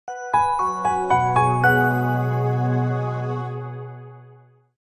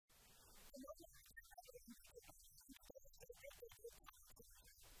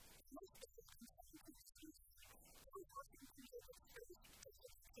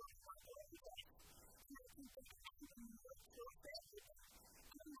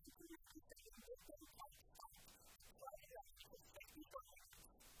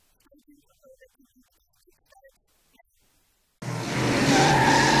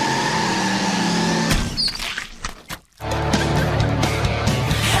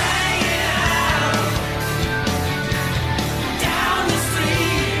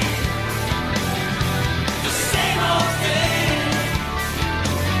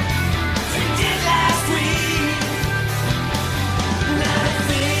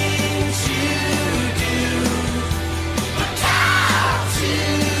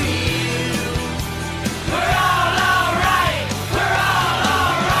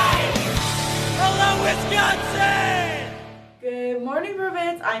Good morning,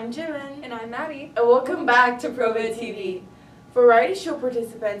 PROVET. I'm Jimin. And I'm Madie. And welcome back to PROVET TV. For variety show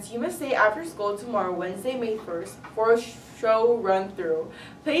participants, you must stay after school tomorrow, Wednesday, May 1st, for a show run-through.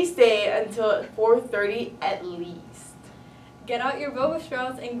 Please stay until 4:30 at least. Get out your boba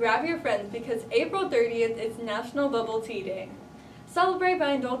straws and grab your friends because April 30th is National Bubble Tea Day. Celebrate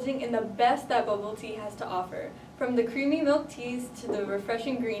by indulging in the best that bubble tea has to offer, from the creamy milk teas to the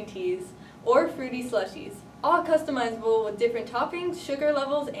refreshing green teas or fruity slushies, all customizable with different toppings, sugar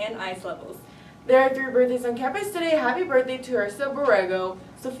levels, and ice levels. There are 3 birthdays on campus today. Happy birthday to Ursula Borrego,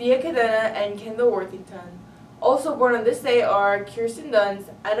 Sophia Cadena, and Kendall Worthington. Also born on this day are Kirsten Dunst,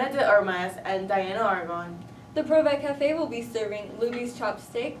 Ana de Armas, and Diana Argon. The PROVET Cafe will be serving Luby's chopped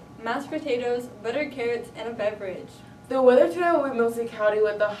steak, mashed potatoes, buttered carrots, and a beverage. The weather today will be mostly cloudy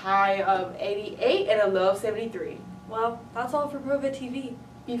with a high of 88 and a low of 73. Well, that's all for PROVET TV.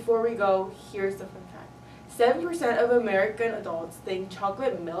 Before we go, here's the fun fact. 7% of American adults think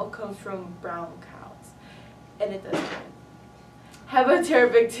chocolate milk comes from brown cows. And it doesn't. Have a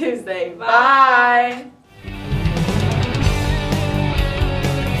terrific Tuesday. Bye!